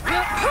out.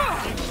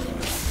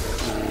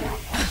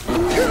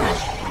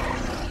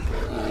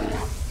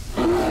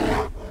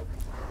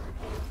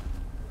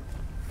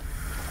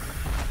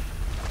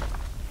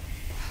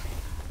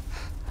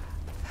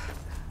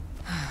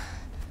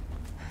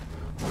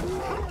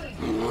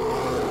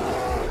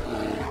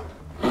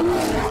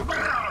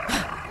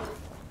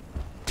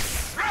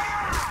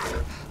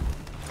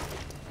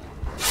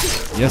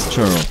 Yes,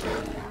 churro.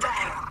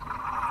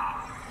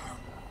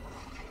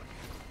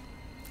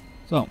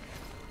 So,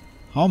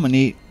 how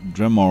many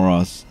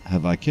Dremoras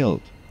have I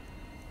killed?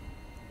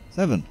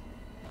 7.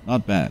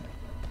 Not bad.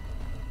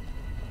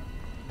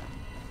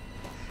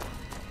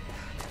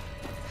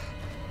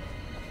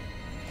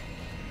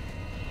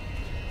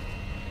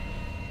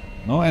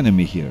 No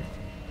enemy here.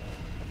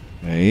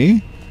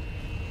 Okay.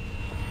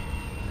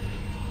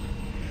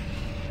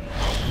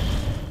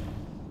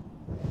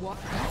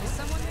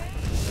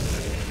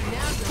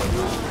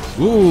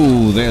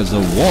 Ooh, there's a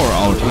war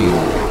out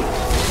here.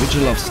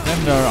 Vigil of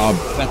Stendar are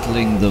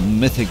battling the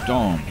Mythic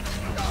Dawn.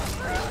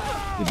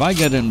 If I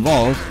get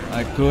involved,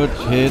 I could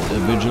hit a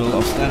Vigil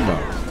of Stendar.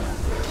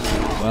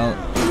 Well,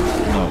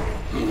 no.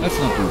 Let's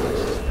not do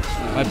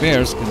that. My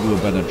bears can do a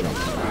better job.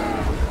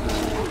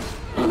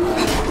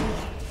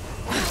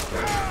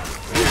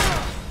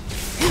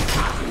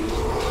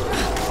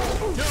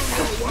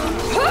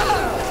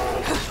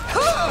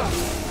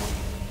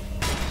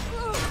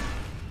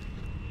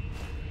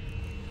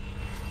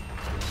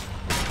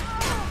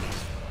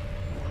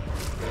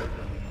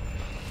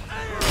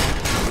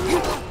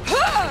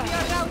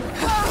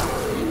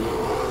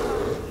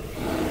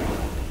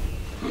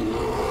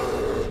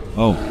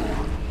 Oh,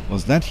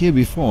 was that here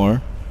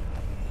before?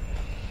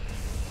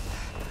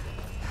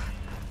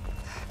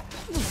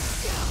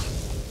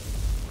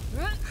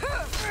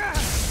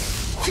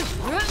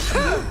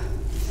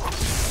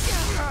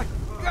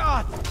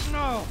 God,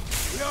 no!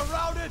 We are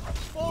routed!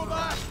 Fall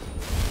back!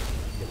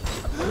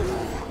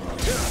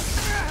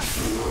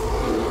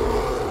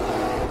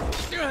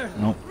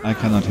 No, I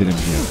cannot hit him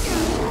here.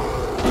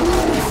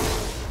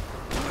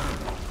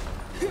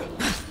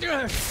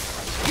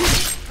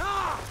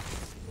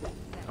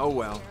 Oh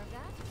well.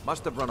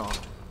 Must have run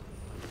off.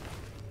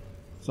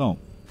 So,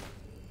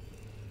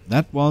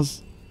 that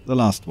was the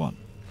last one.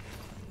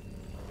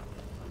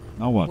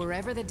 Now what?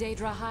 Wherever the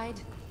Daedra hide,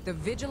 the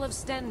Vigil of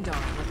Stendar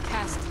will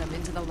cast them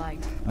into the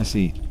light. I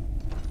see.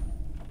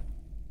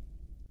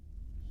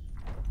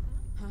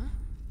 Huh?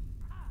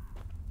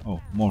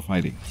 Oh, more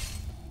fighting.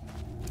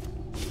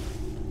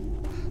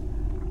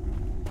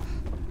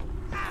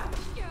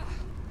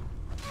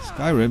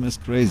 Skyrim is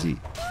crazy.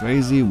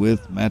 Crazy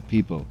with mad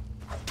people.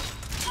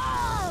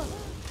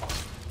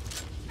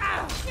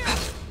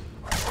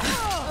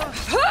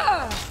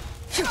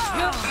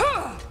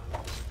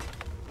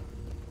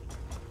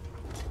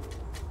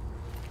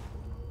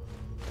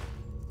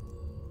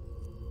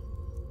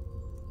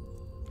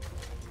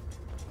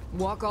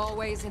 Walk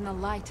always in the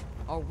light,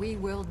 or we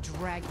will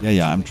drag you.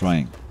 Yeah, I'm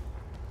trying.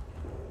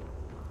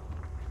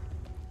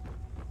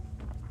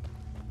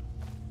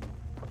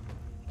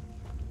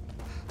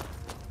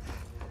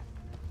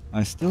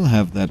 I still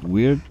have that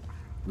weird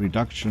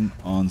reduction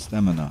on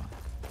stamina.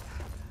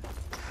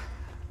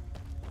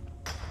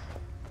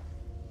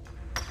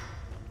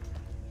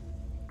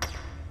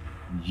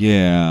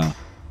 Yeah.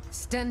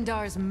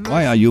 Stendar's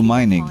Why are you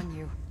mining? upon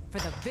you, for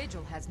the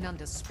Vigil has none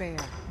to spare.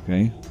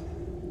 Okay.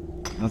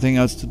 Nothing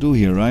else to do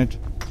here, right?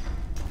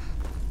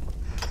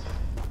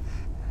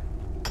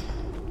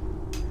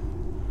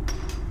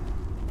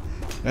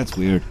 That's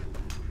weird.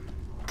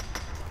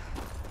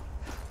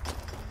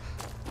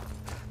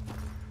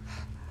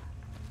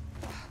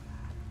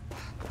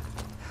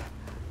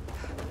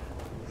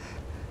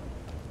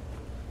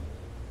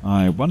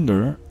 I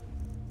wonder,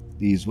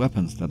 these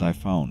weapons that I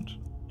found.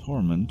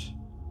 Torment.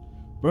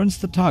 Burns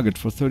the target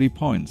for 30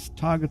 points.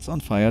 Targets on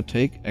fire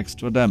take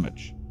extra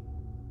damage.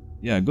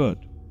 Yeah, good.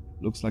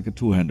 Looks like a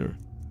two-hander.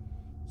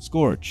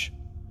 Scorch.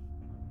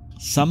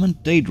 Summoned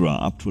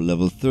Daedra up to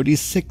level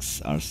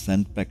 36 are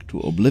sent back to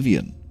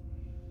Oblivion.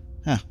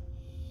 Huh.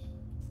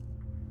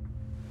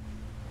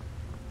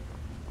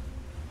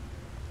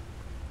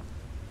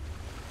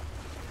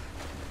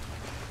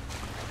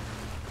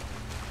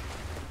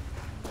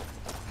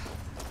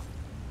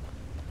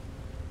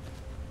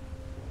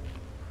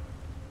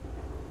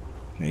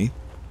 Okay.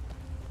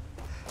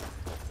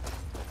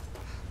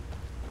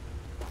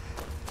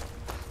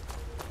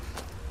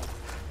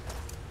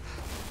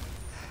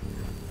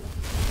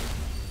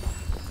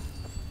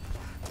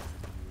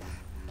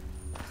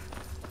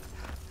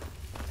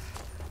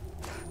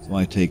 So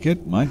I take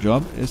it, my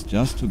job is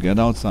just to get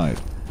outside.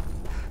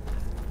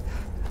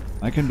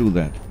 I can do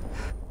that.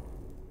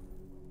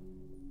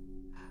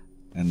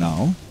 And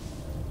now?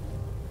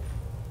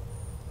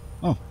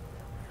 Oh.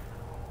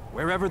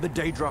 Wherever the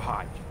Daedra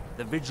hide,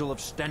 the Vigil of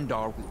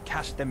Stendarr will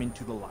cast them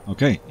into the light.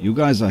 Okay, you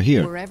guys are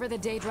here. Wherever the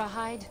Daedra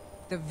hide,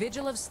 the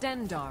Vigil of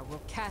Stendarr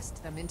will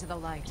cast them into the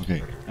light.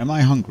 Okay, am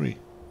I hungry?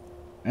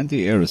 And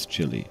the air is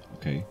chilly.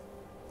 Okay.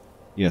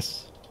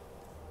 Yes.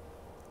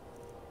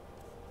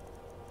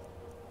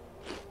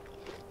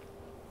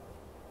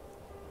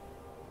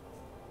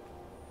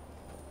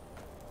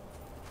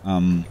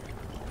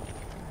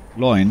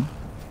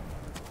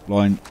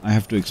 Loin, I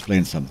have to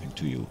explain something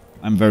to you.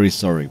 I'm very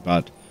sorry,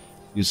 but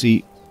you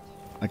see,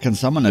 I can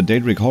summon a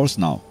Daedric horse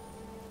now.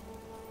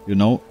 You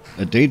know,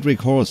 a Daedric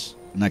horse,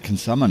 and I can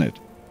summon it.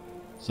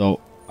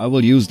 So, I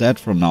will use that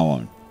from now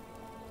on.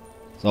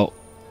 So,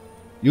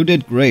 you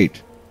did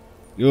great.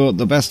 You're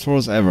the best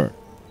horse ever.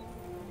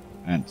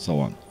 And so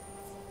on.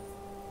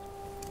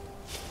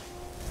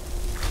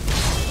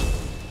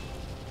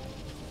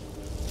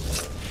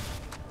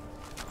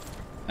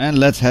 And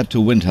let's head to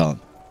Windhelm.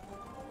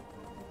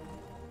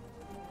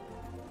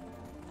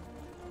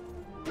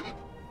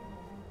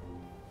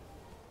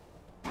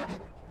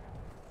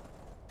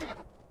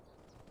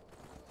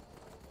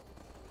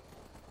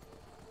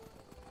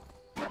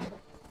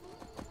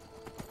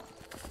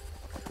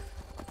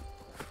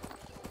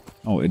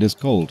 Oh, it is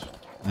cold.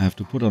 I have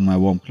to put on my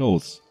warm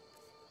clothes.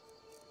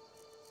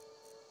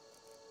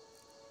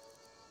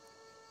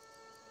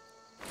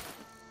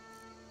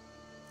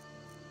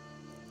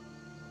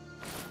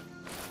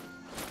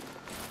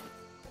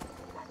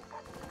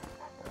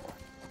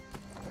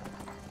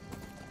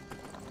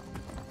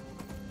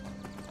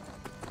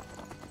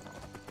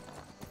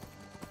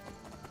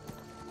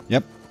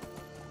 Yep.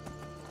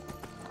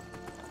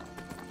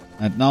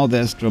 And now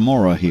there's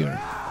Dremora here.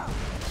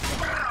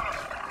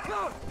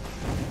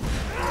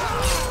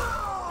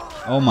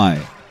 Oh my,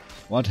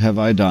 what have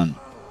I done?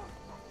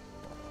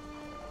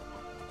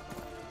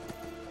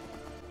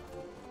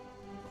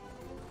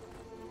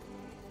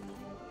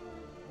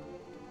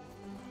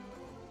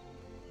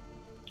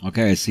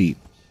 Okay, I see.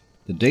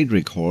 The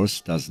Daedric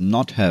horse does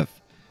not have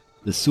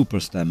the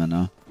super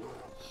stamina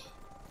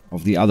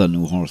of the other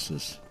new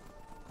horses.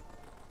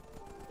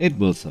 It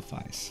will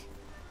suffice.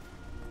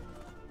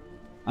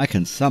 I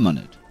can summon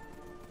it.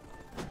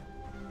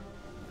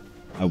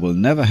 I will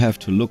never have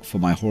to look for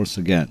my horse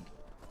again.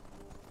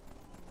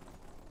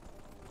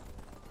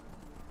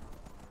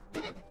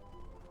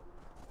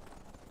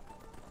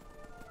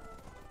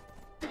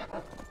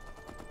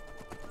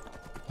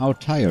 How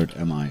tired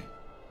am I?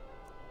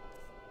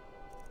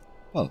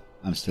 Well,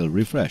 I'm still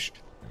refreshed.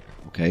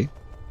 Okay.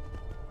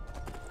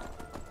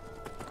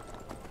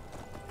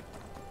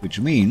 Which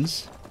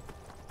means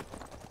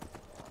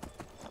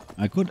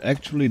I could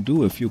actually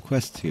do a few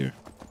quests here.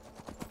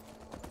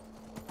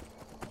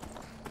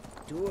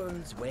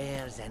 Tools,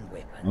 wares, and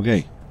weapons.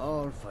 Okay.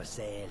 All for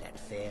sale at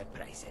fair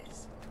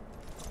prices.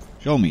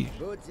 Show me.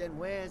 Goods and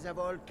wares of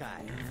all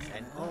kinds,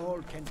 and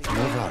all can be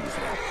move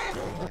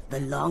on.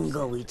 The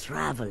longer we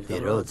travel,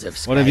 the roads of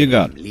Skyrim, What have you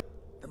got?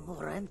 the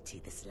more empty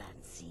this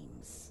land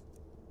seems.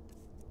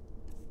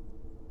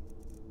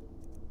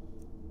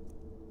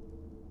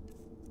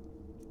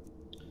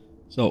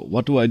 So,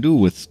 what do I do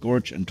with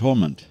Scorch and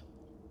Torment?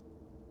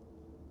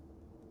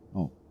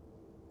 Oh.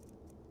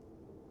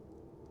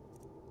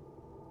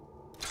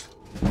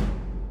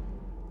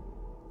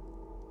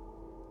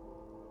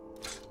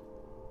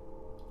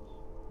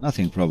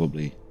 Nothing,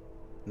 probably.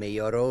 May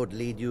your road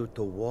lead you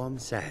to warm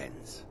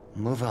sands.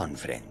 Move on,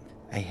 friend.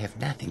 I have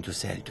nothing to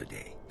sell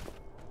today.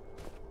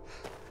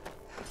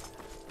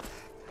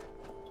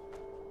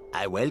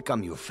 I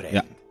welcome you, friend.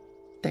 Yeah.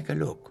 Take a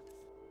look.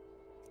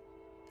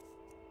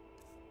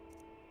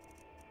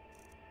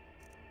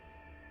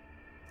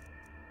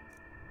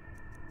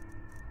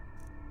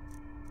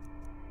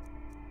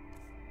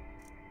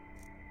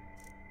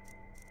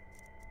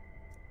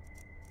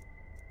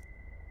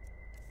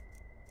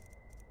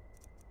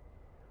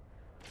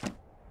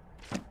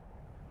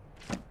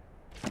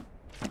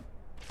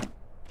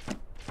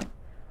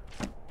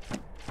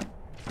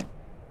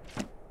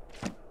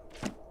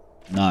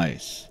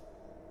 Nice.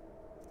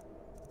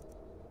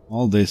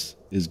 All this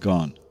is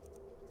gone.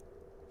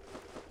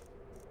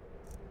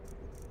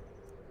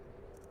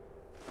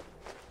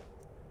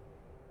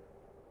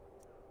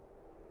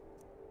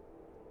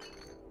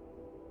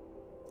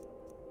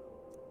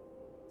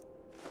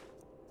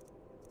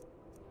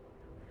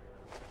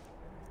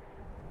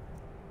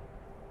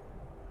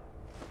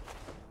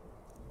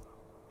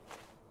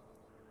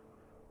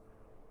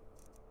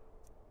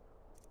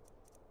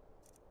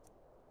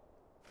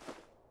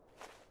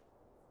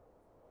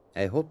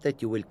 I hope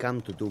that you will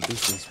come to do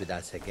business with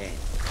us again.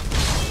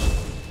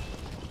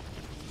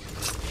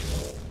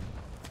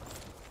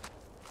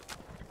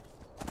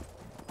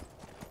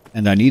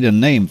 And I need a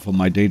name for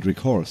my Daedric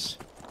horse.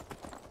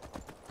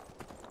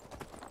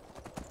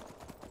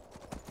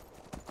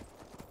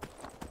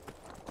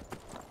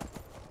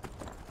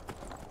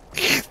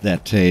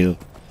 That tail.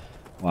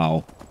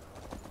 Wow.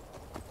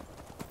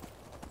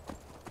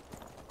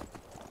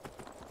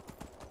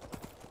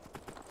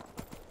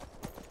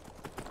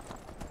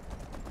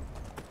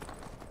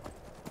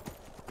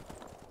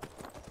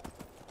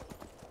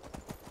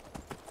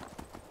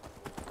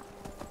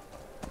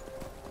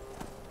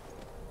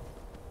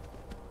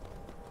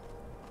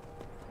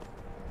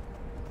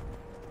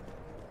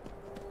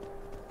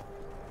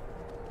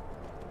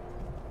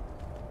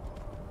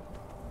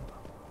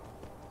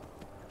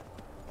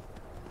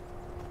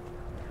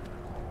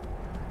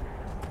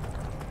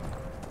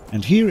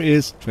 And here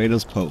is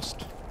Trader's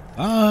Post.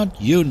 But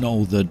you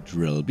know the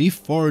drill.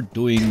 Before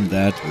doing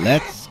that,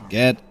 let's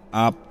get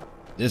up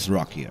this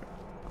rock here.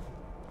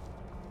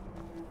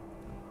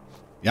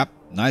 Yep,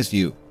 nice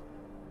view.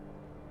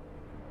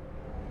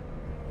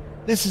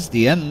 This is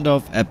the end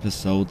of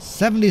episode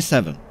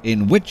 77,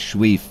 in which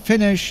we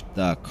finished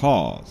the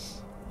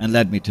cause. And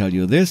let me tell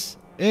you this,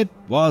 it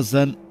was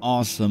an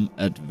awesome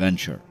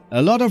adventure.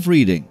 A lot of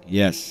reading,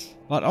 yes,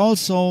 but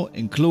also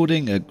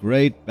including a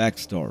great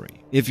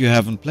backstory. If you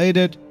haven't played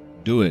it,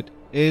 do it.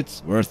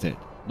 It's worth it.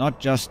 Not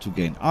just to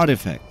gain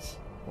artifacts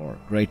or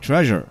great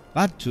treasure,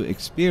 but to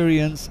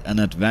experience an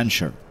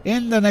adventure.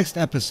 In the next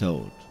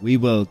episode, we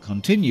will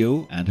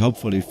continue and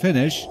hopefully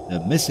finish the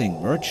missing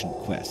merchant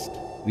quest.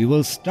 We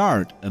will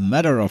start a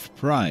Matter of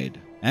Pride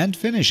and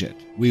finish it.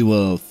 We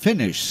will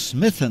finish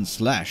Smith and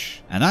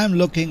Slash, and I'm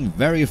looking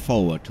very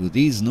forward to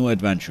these new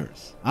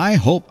adventures. I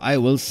hope I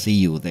will see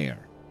you there.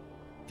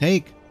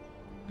 Take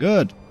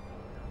good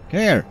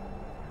care,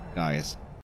 guys.